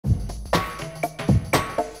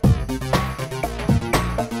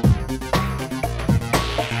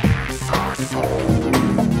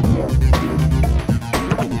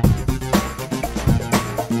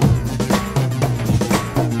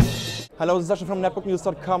Hello, this is Sasha from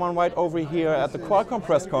netbooknews.com. I'm right over here at the Qualcomm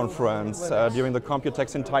press conference during the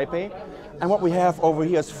Computex in Taipei. And what we have over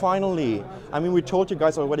here is finally, I mean, we told you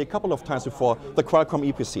guys already a couple of times before, the Qualcomm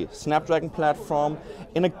EPC, Snapdragon platform,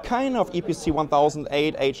 in a kind of EPC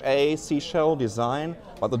 1008 HA seashell design,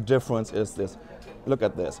 but the difference is this. Look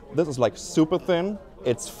at this. This is like super thin,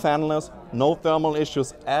 it's fanless, no thermal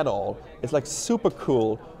issues at all. It's like super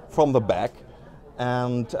cool from the back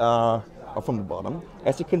and from the bottom.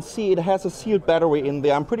 As you can see, it has a sealed battery in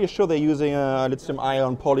there. I'm pretty sure they're using a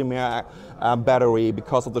lithium-ion polymer battery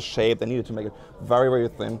because of the shape. They needed to make it very, very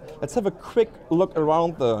thin. Let's have a quick look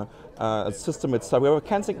around the system itself. We have a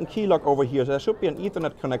Kensington key lock over here. There should be an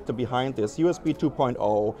Ethernet connector behind this, USB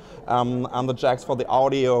 2.0, and the jacks for the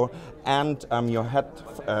audio and your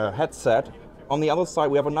headset. On the other side,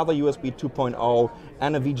 we have another USB 2.0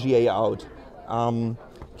 and a VGA out.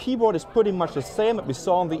 Keyboard is pretty much the same that we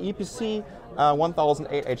saw on the EPC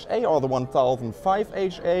 1008 HA or the 1005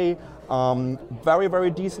 HA. Very, very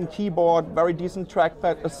decent keyboard, very decent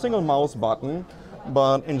trackpad, a single mouse button.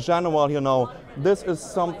 But in general, you know, this is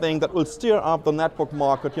something that will steer up the netbook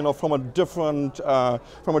market, you know, from a different side.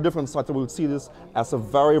 So we'll see this as a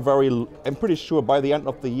very, very, I'm pretty sure by the end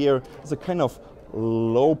of the year, it's a kind of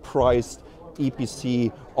low-priced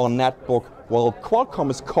EPC or netbook. Well,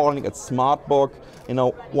 Qualcomm is calling it smartbook. You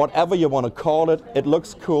know, whatever you want to call it, it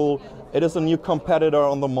looks cool. It is a new competitor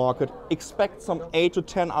on the market. Expect some 8 to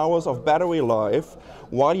 10 hours of battery life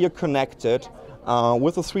while you're connected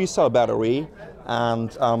with a 3-cell battery.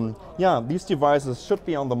 And yeah, these devices should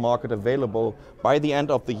be on the market available by the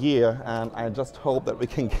end of the year. And I just hope that we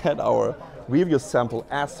can get our review sample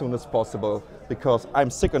as soon as possible, because I'm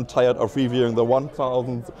sick and tired of reviewing the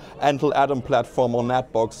 1000th Intel Atom platform on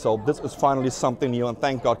netbooks. So this is finally something new, and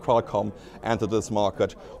thank God Qualcomm entered this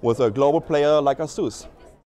market with a global player like ASUS.